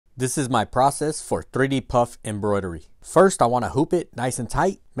This is my process for 3D puff embroidery. First, I want to hoop it nice and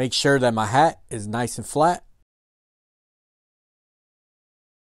tight. Make sure that my hat is nice and flat.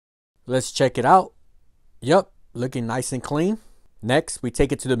 Let's check it out. Yup, looking nice and clean. Next, we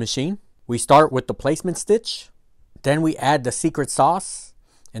take it to the machine. We start with the placement stitch. Then we add the secret sauce,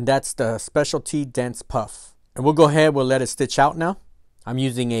 and that's the specialty dense puff. And we'll go ahead, we'll let it stitch out now. I'm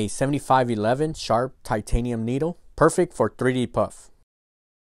using a 7511 sharp titanium needle, perfect for 3D puff.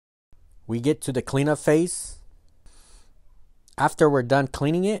 We get to the cleanup phase. After we're done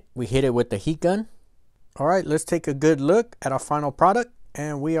cleaning it, we hit it with the heat gun. Alright, let's take a good look at our final product,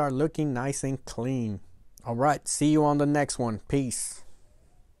 and we are looking nice and clean. Alright, see you on the next one. Peace.